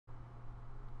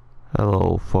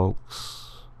Hello,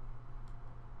 folks.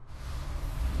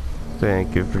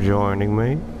 Thank you for joining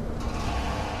me.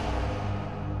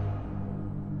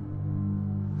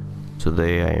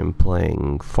 Today I am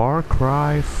playing Far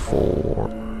Cry 4.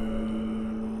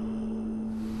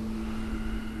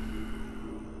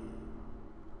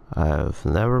 I've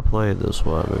never played this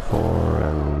one before,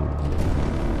 and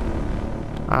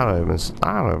I don't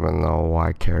even know why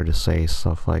I care to say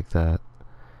stuff like that.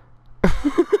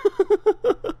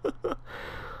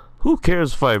 Who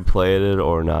cares if I played it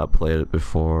or not played it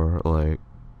before? Like,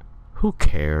 who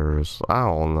cares? I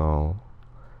don't know.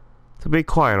 To be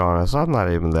quite honest, I'm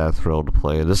not even that thrilled to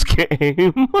play this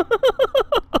game.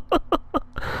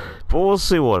 But we'll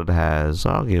see what it has.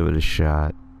 I'll give it a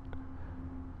shot.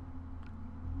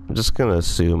 I'm just gonna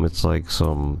assume it's like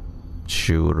some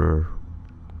shooter.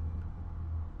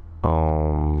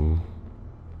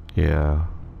 Yeah.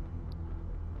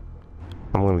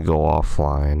 I'm gonna go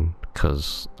offline,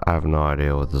 because I have no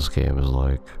idea what this game is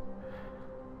like.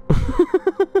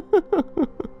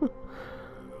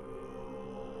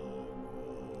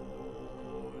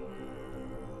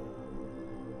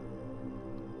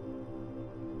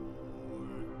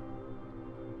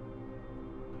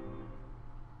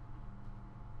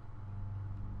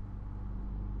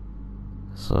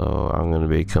 So, I'm gonna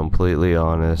be completely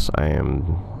honest, I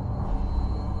am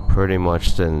pretty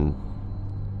much in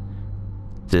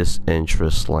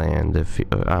disinterest land.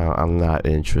 I'm not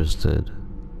interested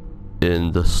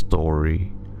in the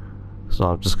story, so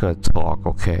I'm just gonna talk,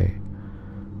 okay?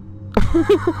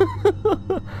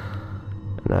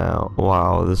 Now,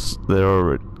 wow, they're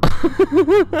already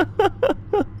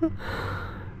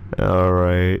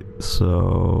alright,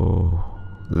 so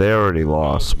they already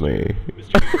lost me.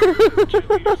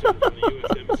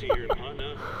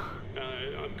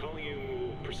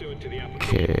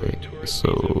 Okay,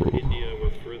 so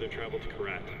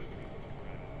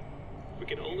we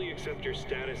can only accept your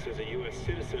status as a U.S.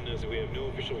 citizen, as we have no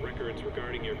official records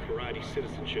regarding your karate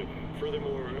citizenship.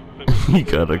 Furthermore, you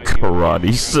got a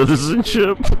karate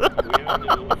citizenship?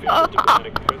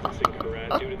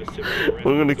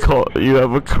 We're gonna call it, you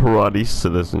have a karate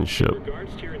citizenship.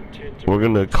 We're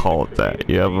gonna call it that.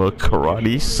 You have a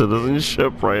karate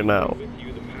citizenship right now.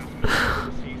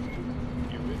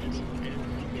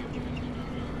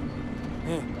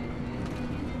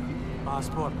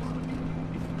 Passport.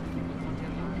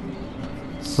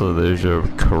 So there's your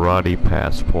karate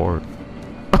passport.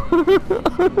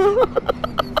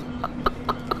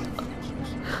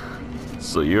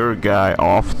 So you're a guy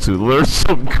off to learn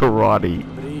some karate.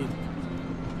 Breathe.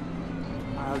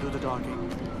 I'll do the talking.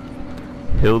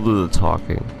 He'll do the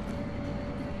talking.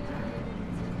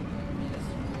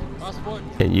 Passport.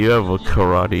 And you have a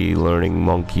karate learning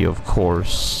monkey, of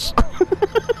course.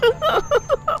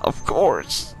 Of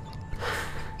course.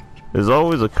 There's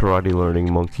always a karate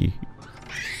learning monkey.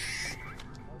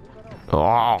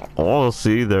 Oh,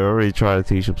 see, they're already trying to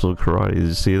teach him some karate. Did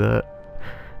you see that?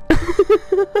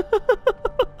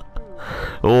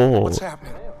 Oh. What's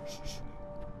happening?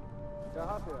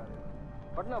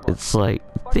 It's like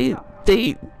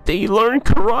they learn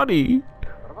karate.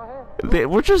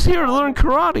 We're just here to learn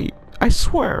karate. I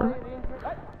swear.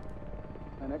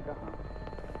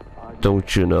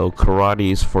 Don't you know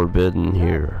karate is forbidden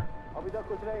here?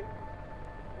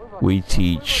 We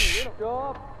teach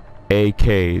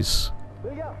AKs.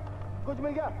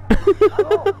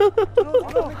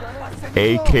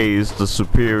 AK is the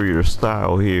superior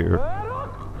style here.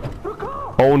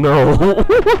 Oh no!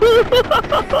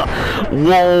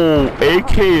 Whoa!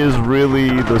 AK is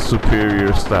really the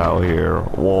superior style here.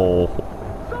 Whoa!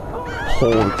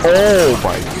 Oh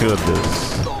my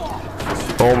goodness!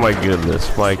 Oh my goodness!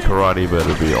 My karate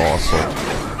better be awesome.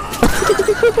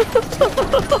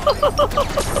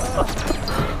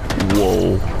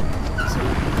 Whoa!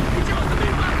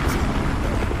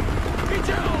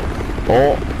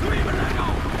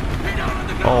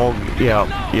 Oh,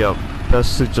 yeah,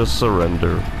 best to just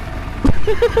surrender.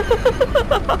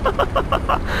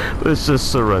 Let's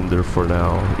just surrender for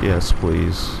now. Yes,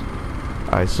 please.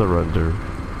 I surrender.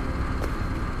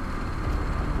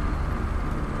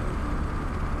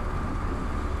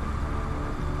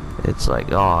 It's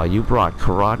like, aw, you brought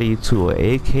karate to an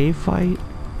AK fight?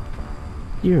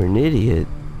 You're an idiot.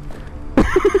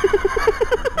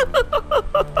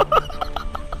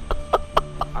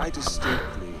 I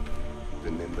distinctly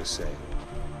remember saying,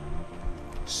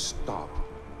 stop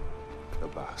the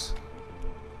bus.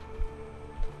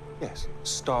 Yes,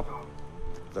 stop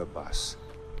the bus.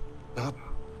 Not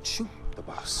shoot the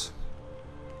bus.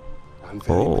 I'm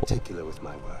very particular with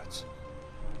my words.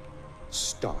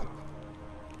 Stop.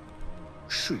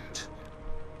 Shoot.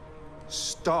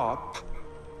 Stop. stop,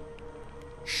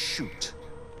 shoot.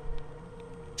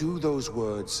 Do those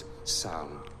words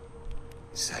sound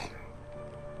the same?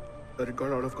 That it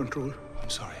got out of control. I'm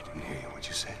sorry, I didn't hear you. What'd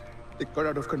you say? It got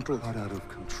out of control. Got out of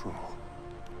control.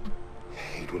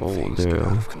 Hate when Oh, things get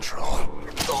out of control.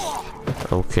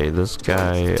 Okay, this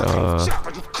guy, You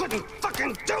couldn't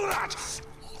fucking do that!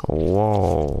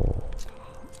 whoa.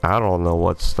 I don't know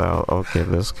what style. Okay,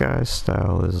 this guy's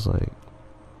style is like...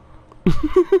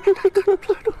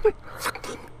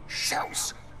 Fucking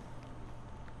shells.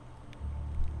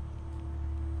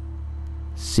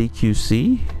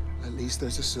 CQC? At least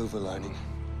there's a silver lining.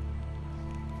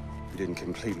 You didn't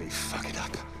completely fuck it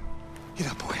up.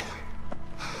 Get up, boy.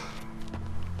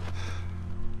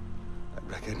 I'd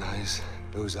recognize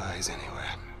those eyes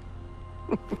anywhere.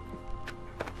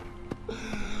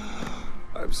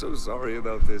 I'm so sorry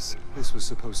about this. This was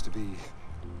supposed to be...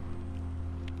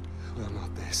 well,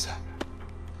 not this.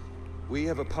 We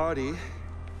have a party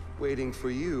waiting for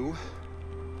you,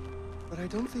 but I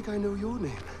don't think I know your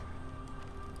name.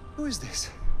 Who is this?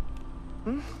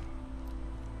 Hmm?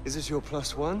 Is this your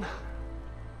 +1?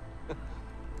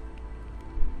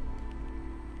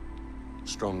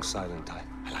 Strong silent type.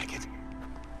 I like it.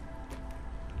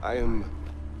 I am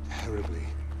terribly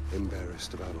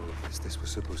embarrassed about all of this. This was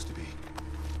supposed to be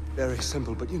very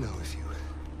simple, but you know, if you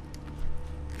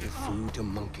give food to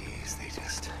monkeys, they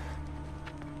just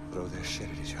throw their shit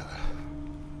at each other.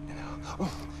 You know.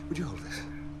 Oh, would you hold this?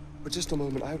 For just a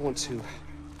moment, I want to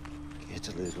get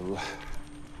a little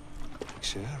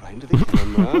picture right into the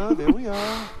camera. There we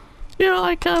are. You know,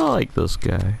 I kind of like this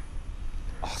guy.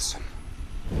 Awesome.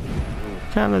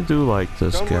 Kind of do like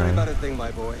this Don't worry about guy. a thing,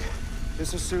 my boy.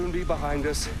 This will soon be behind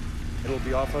us, and we'll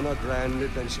be off on a grand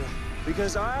adventure.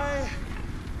 Because I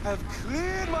have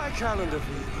cleared my calendar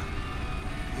for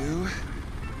you. You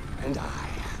and I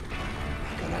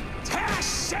are gonna tear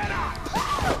shit up!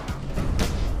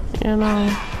 You know,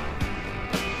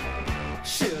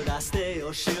 Should I stay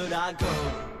or should I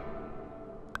go?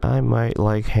 I might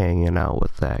like hanging out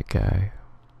with that guy.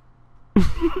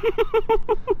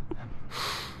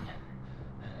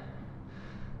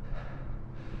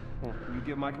 Will you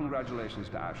give my congratulations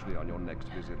to Ashley on your next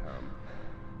visit home?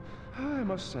 I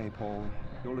must say, Paul,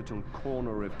 your little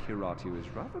corner of Kiratu is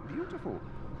rather beautiful.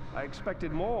 I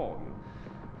expected more.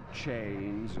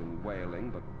 Chains and wailing,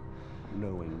 but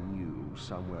knowing you,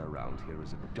 somewhere around here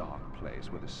is a dark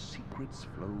place where the secrets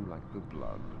flow like the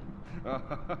blood.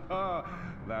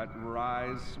 That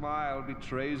wry smile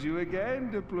betrays you again,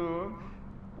 Deplume.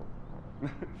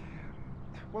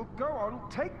 Well, go on,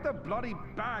 take the bloody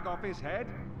bag off his head.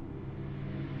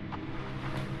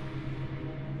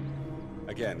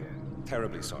 Again,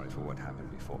 terribly sorry for what happened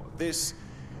before. This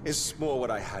is more what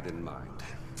I had in mind.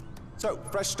 So,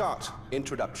 fresh start.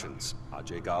 Introductions.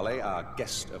 RJ Gale, our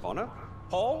guest of honor.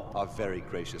 Paul, our very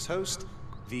gracious host.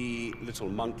 The little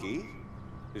monkey,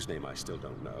 whose name I still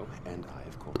don't know. And I,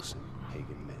 of course, am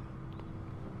Pagan Min.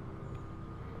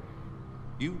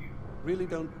 You really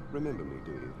don't remember me,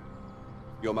 do you?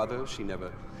 Your mother, she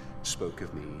never spoke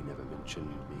of me, never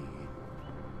mentioned me.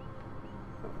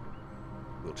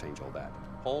 We'll change all that.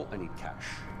 Paul, I need cash.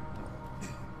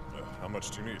 How much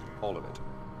do you need? All of it.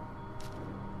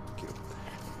 Thank you.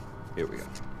 Here we go.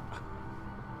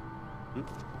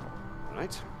 All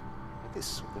right. Like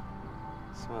this, with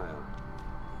a smile.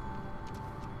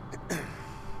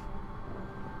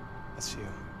 That's you.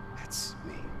 That's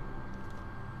me.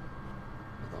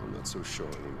 Although I'm not so sure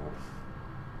anymore.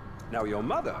 Now, your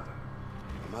mother,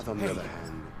 on the other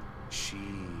hand, she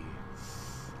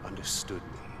understood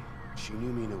me. She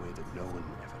knew me in a way that no one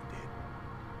ever did.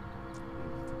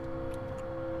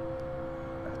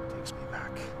 That takes me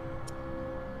back.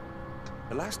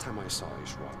 The last time I saw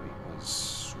Ishwari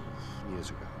was years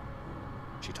ago.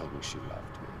 She told me she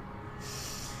loved me.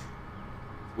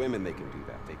 Women, they can do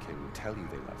that. They can tell you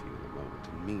they love you in the moment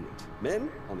and mean it. Men,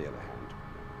 on the other hand,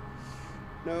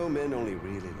 no, men only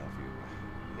really love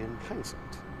you in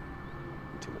hindsight.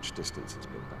 Too much distance has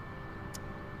built up.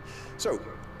 So,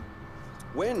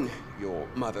 when your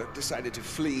mother decided to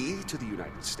flee to the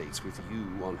United States with you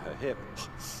on her hip,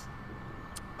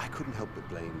 I couldn't help but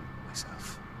blame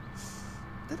myself.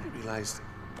 Then I realized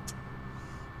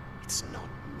it's not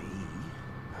me.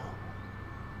 No.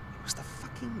 It was the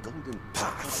fucking Golden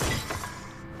Path.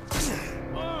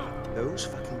 Those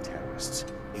fucking terrorists,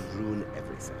 they ruin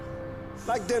everything.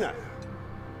 Like dinner.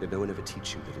 Did no one ever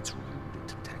teach you that it's rude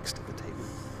to text at the table?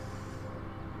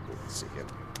 Let's see here.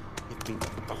 Hit me.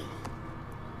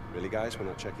 Really, guys? We're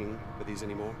not checking for these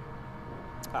anymore?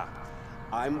 Ah,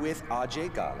 I'm with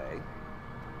RJ Gale.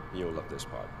 You'll love this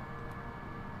part.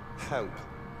 Help.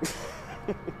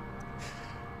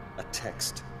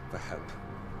 text for help.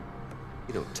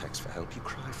 You don't text for help, you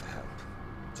cry for help.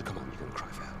 So come on, you're gonna cry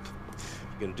for help.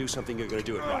 You're gonna do something, you're gonna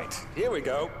do it right. Here we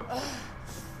go.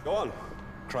 Go on,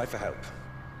 cry for help.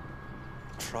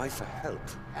 Cry for help.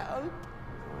 Help! Oh,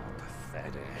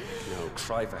 pathetic. No,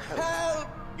 cry for help. Help!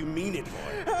 You mean it,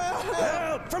 boy.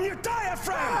 Help! From your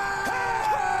diaphragm!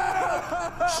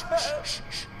 Help! Shh, shh,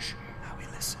 shh, shh. Now we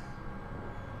listen.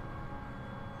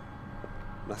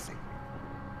 Nothing.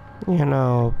 You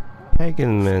know,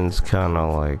 Pagan Min's kind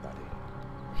of like,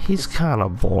 he's kind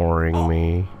of boring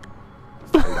me.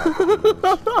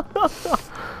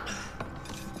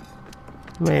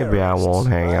 Maybe I won't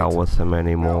hang out with him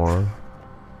anymore.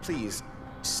 Please,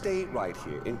 stay right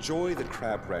here. Enjoy the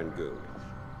crab rangoon.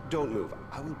 Don't move.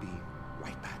 I will be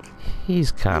right back.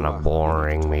 He's kind of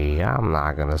boring me. I'm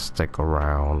not gonna stick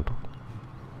around.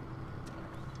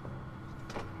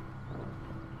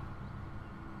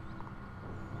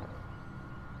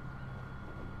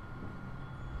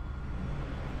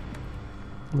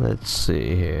 Let's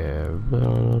see here.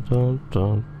 Dun, dun,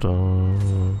 dun,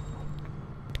 dun.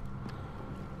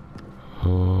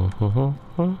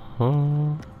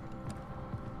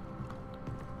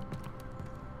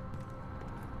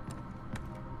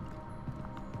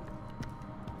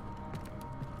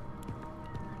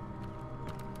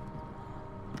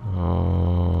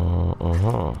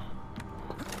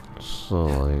 So,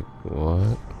 like,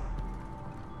 what?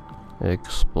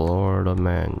 Explore the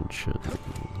mansion.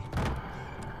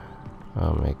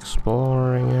 I'm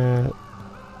exploring it.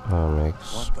 I'm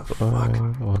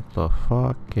exploring. What the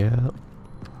fuck? Yep.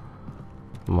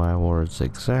 My words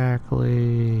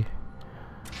exactly.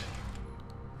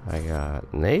 I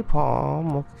got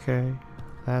napalm. Okay,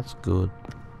 that's good.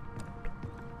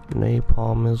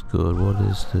 Napalm is good. What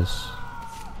is this?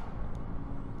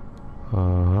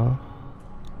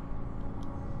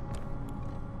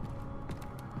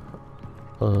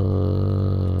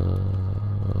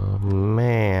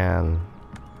 Man.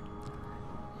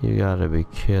 You gotta be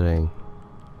kidding.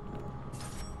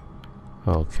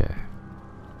 Okay.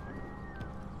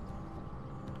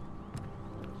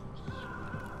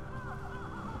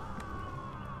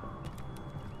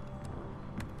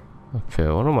 Okay,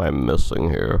 what am I missing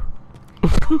here?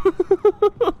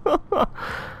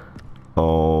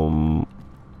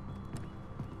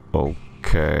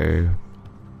 Okay.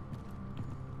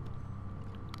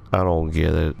 I don't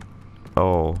get it.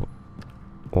 Oh.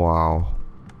 Wow.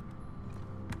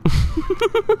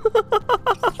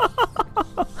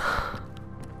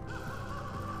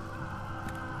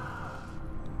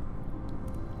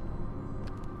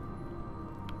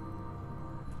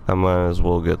 I might as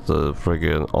well get the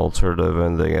friggin' alternative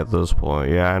ending at this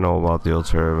point. Yeah, I know about the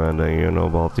alternative ending. You know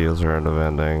about the alternative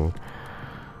ending.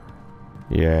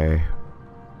 Yay.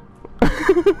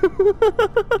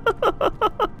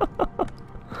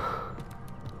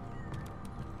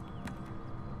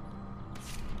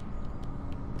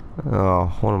 Oh,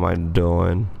 what am I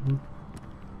doing?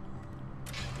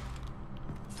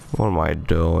 What am I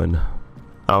doing?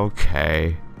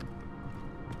 Okay.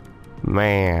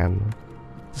 Man.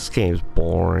 This game's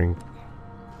boring.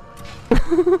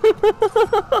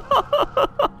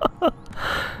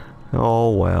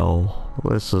 Oh well.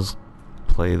 Let's just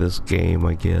play this game,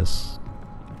 I guess.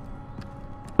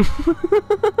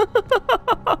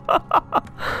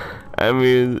 I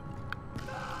mean,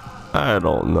 I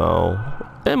don't know.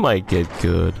 It might get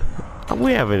good.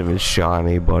 We haven't even shot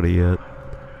anybody yet.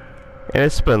 And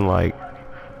it's been like,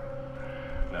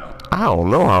 I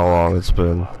don't know how long it's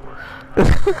been.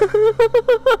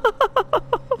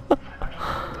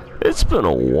 It's been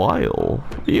a while.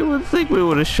 You would think we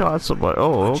would have shot somebody.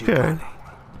 Oh, okay.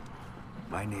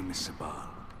 My name is Sabal.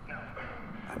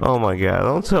 Oh my god,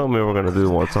 don't tell me we're gonna do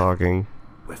more talking.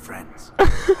 We're friends. And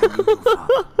you, your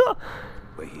father.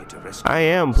 We're here to rescue I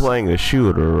am playing a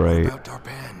shooter, right? about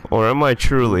Darpan. Or am I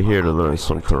truly here to learn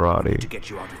some To karate? get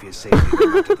you out of here safely,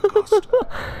 no matter the cost.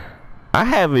 I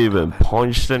haven't even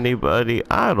punched anybody.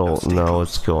 I don't know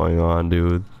what's going on,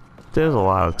 dude. There's a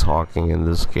lot of talking in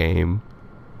this game.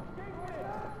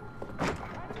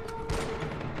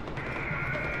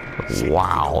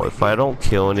 Wow, if I don't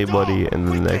kill anybody in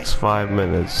the next 5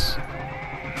 minutes,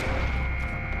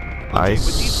 I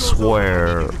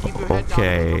swear.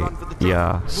 Okay,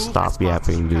 yeah, stop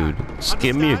yapping, dude. Just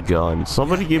give me a gun.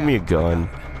 Somebody give me a gun.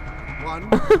 1,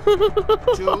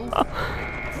 2.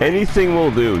 Anything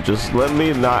will do. Just let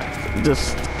me not.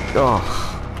 Just.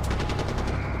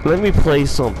 Let me play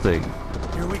something.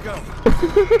 Here we go.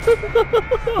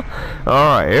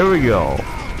 Alright, here we go.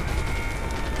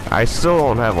 I still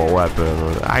don't have a weapon.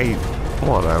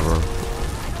 Whatever.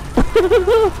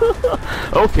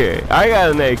 Okay, I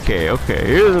got an AK. Okay,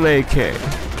 here's an AK.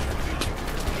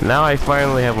 Now I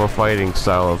finally have a fighting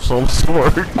style of some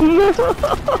sort.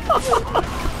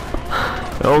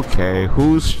 Okay,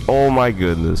 who's... Oh my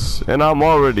goodness. And I'm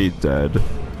already dead.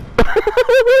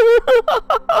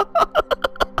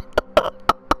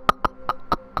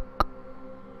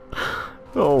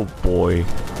 Oh boy.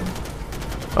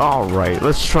 Alright,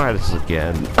 let's try this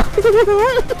again.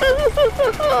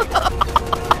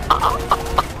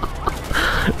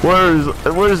 Where's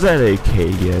that AK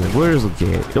again? Where's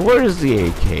the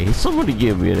AK? Somebody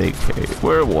give me an AK.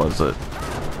 Where was it?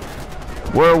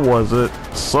 Where was it?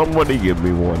 Somebody give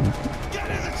me one.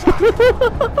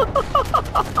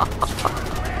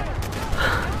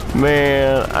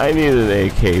 Man, I need an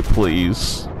AK,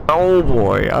 please. Oh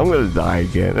boy, I'm gonna die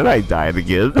again. And I died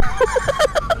again.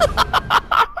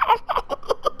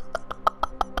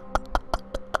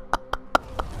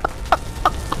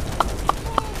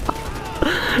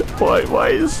 Why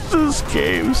is this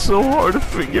game so hard to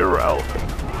figure out?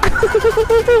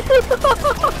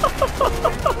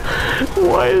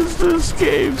 Why is this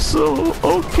game so...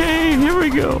 Okay, here we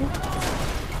go.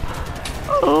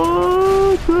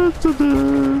 Oh,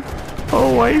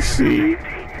 oh, I see.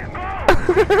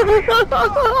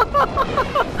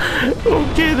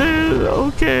 Okay then,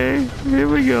 okay, here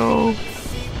we go.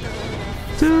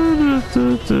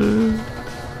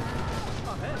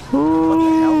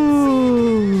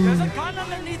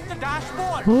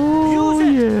 Oh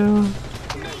yeah.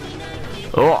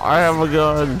 Oh, I have a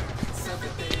gun.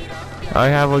 I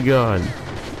have a gun.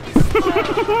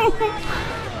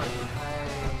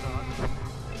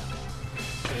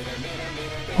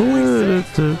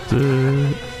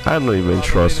 I don't even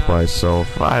trust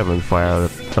myself. I haven't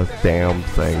fired a damn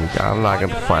thing. I'm not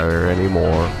gonna fire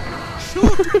anymore.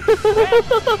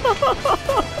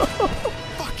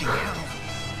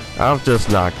 I'm just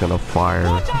not gonna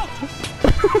fire.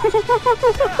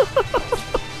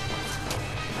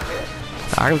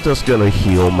 I'm just gonna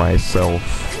heal myself.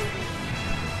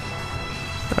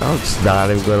 I'm just not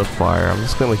even gonna fire. I'm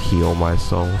just gonna heal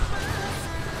myself.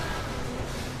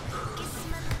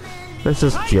 Let's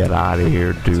just get out of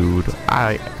here, dude.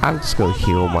 I'm just gonna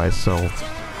heal myself.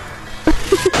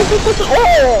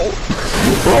 Oh!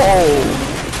 Oh!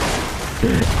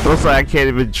 Looks like I can't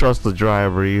even trust the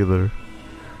driver either.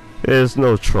 There's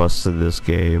no trust in this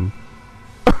game.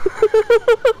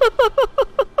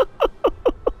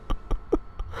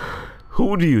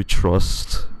 Who do you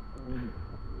trust?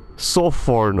 So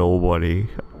far, nobody.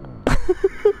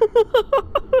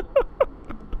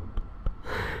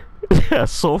 Yeah,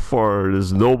 so far,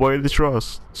 there's nobody to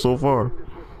trust. So far.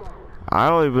 I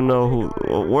don't even know who...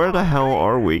 Where the hell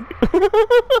are we?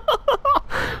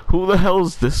 Who the hell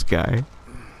is this guy?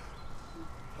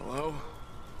 Hello?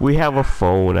 We have a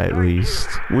phone, at least.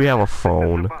 We have a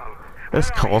phone.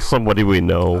 Let's call somebody we I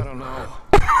know. don't know.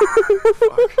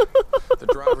 Fuck. The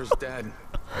driver's dead.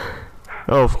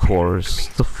 Of course,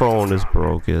 the phone is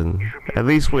broken. At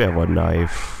least we have a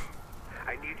knife.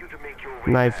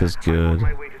 Knife is good.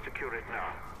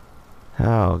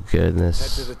 Oh Head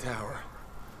goodness. to the tower.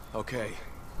 Okay.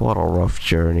 What a rough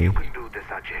journey.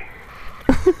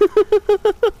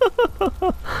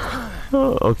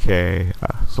 Okay,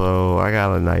 so I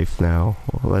got a knife now.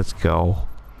 Let's go.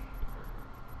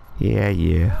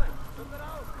 Yeah.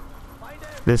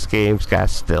 This game's got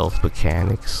stealth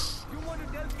mechanics.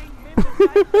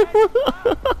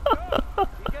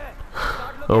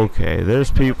 Okay,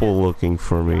 there's people looking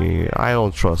for me. I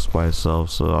don't trust myself,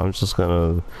 so I'm just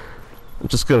gonna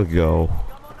go.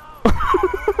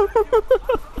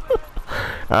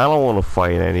 I don't want to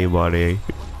fight anybody.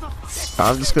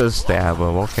 I'm just gonna stab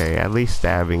him. Okay, at least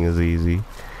stabbing is easy.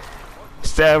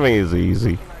 Stabbing is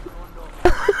easy.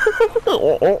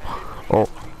 Oh,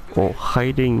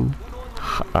 hiding.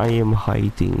 I am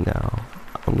hiding now.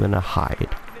 I'm gonna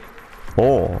hide.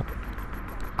 Oh,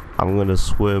 I'm gonna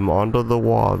swim under the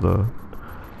water.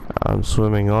 I'm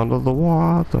swimming under the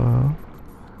water.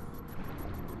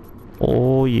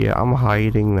 Oh yeah, I'm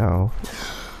hiding now.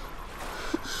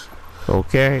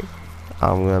 Okay,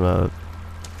 I'm gonna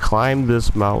climb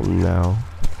this mountain now.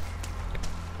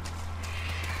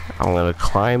 I'm gonna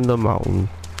climb the mountain.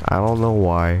 I don't know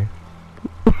why.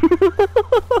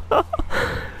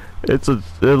 It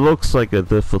looks like a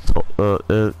difficult,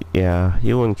 yeah,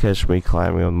 you wouldn't catch me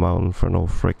climbing a mountain for no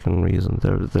freaking reason.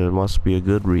 There must be a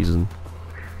good reason.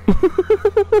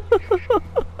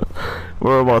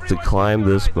 We're about to climb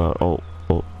this mountain.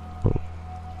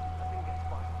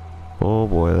 Oh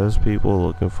boy, there's people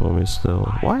looking for me still.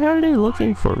 Why are they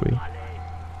looking for me?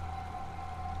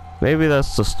 Maybe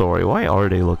that's the story. Why are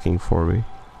they looking for me?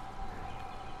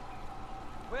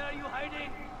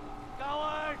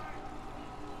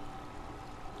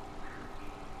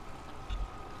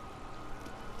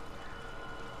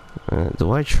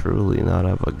 Do I truly not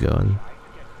have a gun?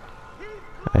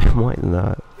 I might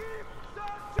not.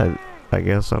 I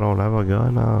guess I don't have a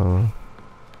gun. I don't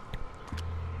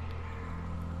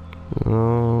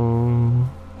know.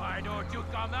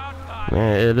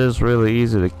 Man, it is really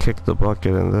easy to kick the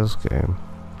bucket in this game.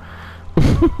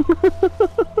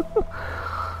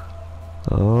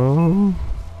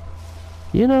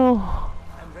 You know,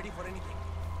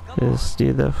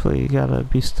 you definitely gotta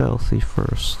be stealthy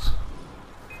first.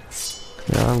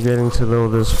 Yeah, I'm getting to know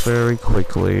this very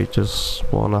quickly. Just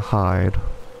wanna hide.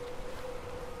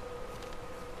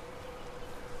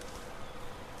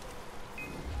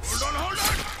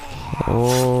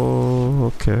 Oh,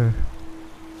 okay.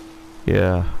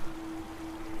 Yeah.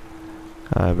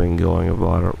 I've been going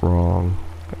about it wrong.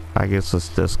 I guess it's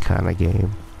this kind of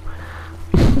game.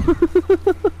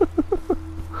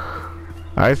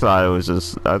 I thought it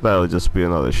would just be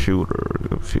another shooter,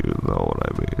 if you know what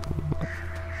I mean.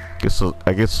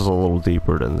 I guess it's a little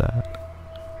deeper than that.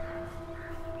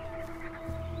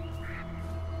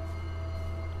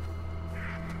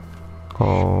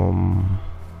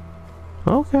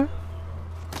 Okay.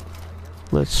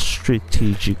 Let's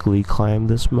strategically climb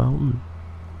this mountain.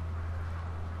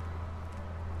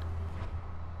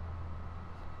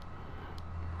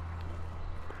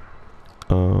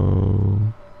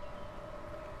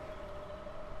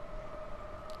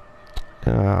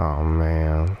 Oh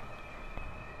man.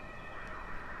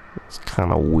 It's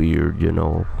kind of weird, you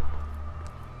know.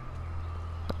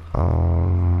 I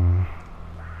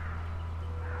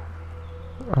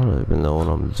don't even know what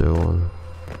I'm doing.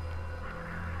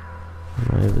 Am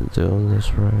I even doing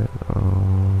this right?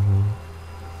 Oh.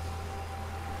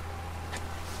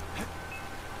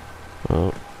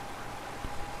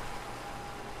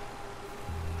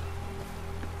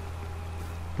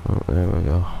 Oh, there we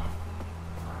go.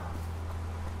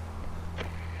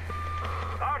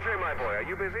 RJ, my boy, are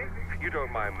you busy? You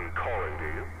don't mind me calling, do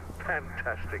you?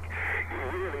 Fantastic. You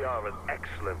really are an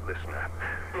excellent listener.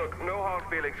 Look, no hard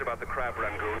feelings about the crab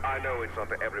rangoon. I know it's not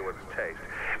to everyone's taste.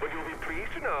 But you'll be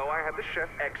pleased to know I had the chef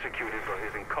executed for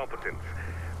his incompetence.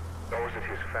 Or was it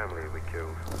his family we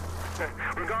killed?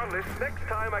 Regardless, next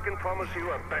time I can promise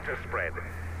you a better spread.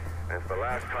 And it's the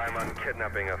last time I'm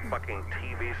kidnapping a fucking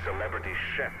TV celebrity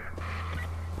chef.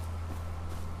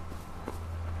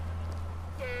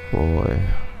 Boy.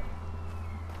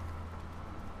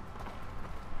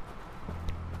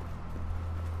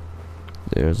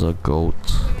 There's a goat.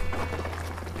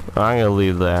 I'm gonna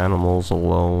leave the animals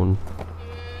alone.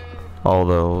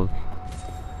 Although,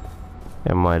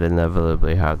 I might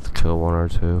inevitably have to kill one or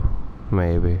two.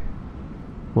 Maybe.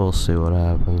 We'll see what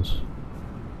happens.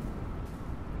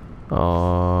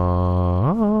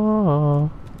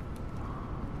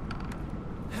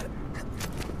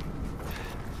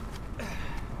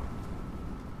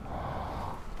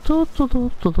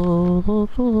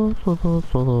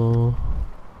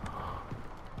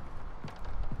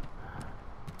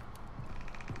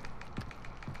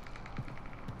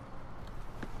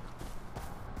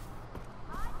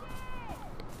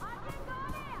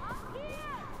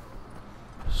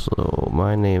 So,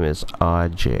 my name is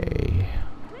RJ.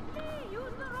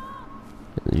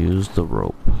 Use the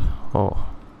rope. Oh.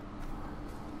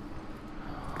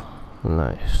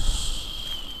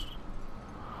 Nice.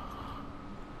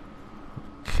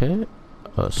 Okay.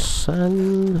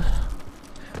 Ascend.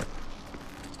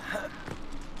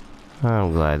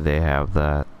 I'm glad they have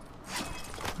that.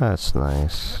 That's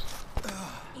nice.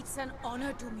 It's an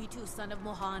honor to meet you, son of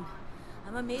Mohan.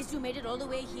 I'm amazed you made it all the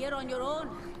way here on your own.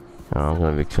 I'm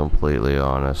gonna be completely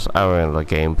honest. I mean, the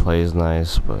gameplay is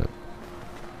nice, but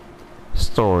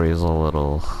story is a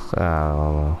little, I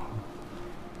don't know.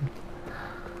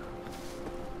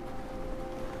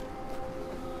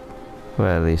 But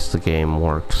at least the game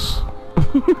works.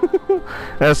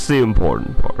 That's the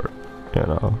important part, you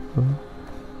know.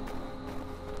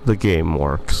 The game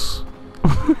works.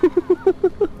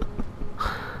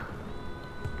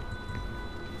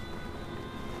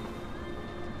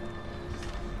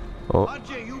 Oh.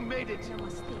 Ajay, you made it.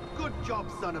 Good job,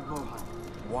 son of Mohan.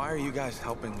 Why are you guys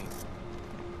helping me?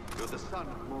 You're the son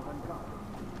of Mohan God.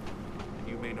 And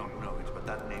you may not know it, but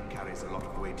that name carries a lot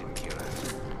of weight in Kira.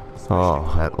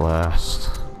 Oh, at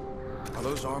last. Are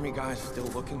those army guys still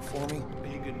looking for me?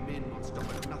 Pagan men will stop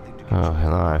at nothing to get Oh, and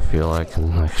now I feel I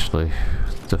can actually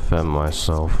defend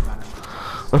myself.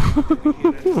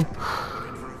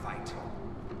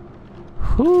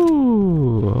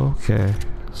 Whew, okay.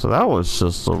 So that was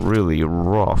just a really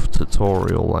rough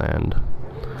tutorial land.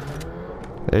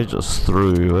 They just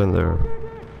threw you in there.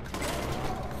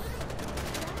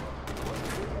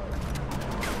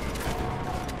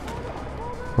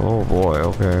 Oh boy,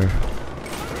 okay.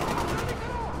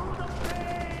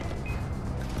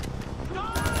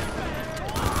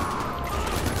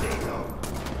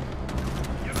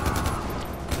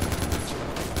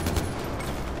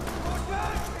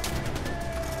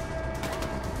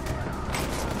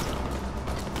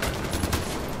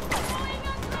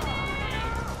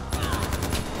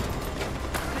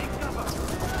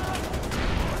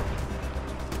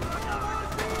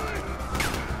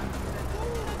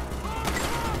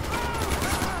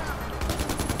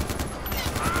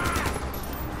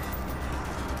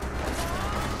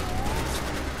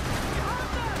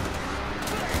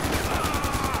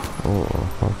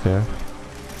 Oh, okay.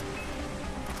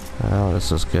 Now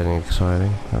this is getting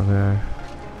exciting. Okay.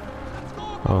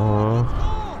 Oh.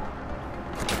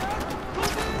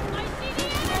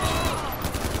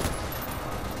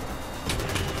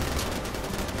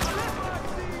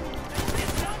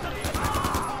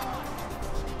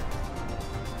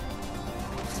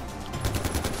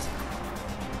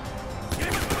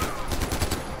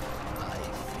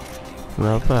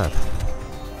 Not bad.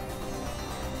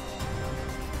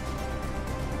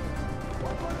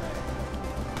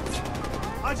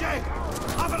 Ajay!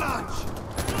 Avalanche!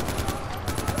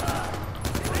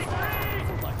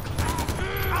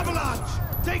 Avalanche!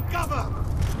 Take cover!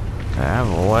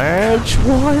 Avalanche?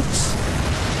 What?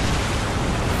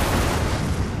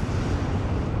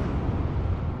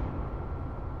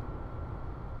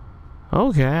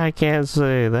 Okay, I can't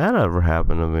say that ever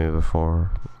happened to me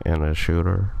before in a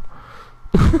shooter.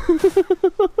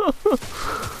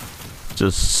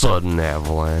 Just sudden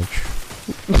avalanche.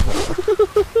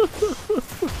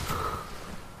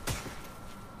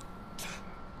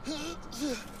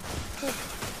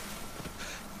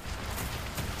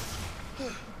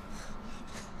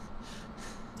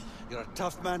 You're a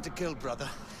tough man to kill, brother.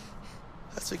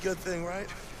 That's a good thing, right?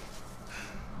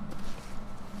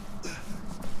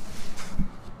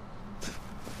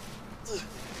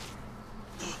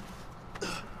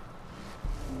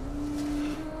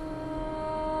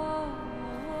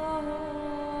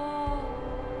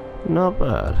 Not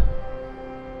bad.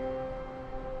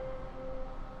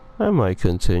 I might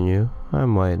continue. I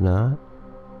might not.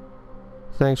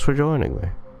 Thanks for joining me.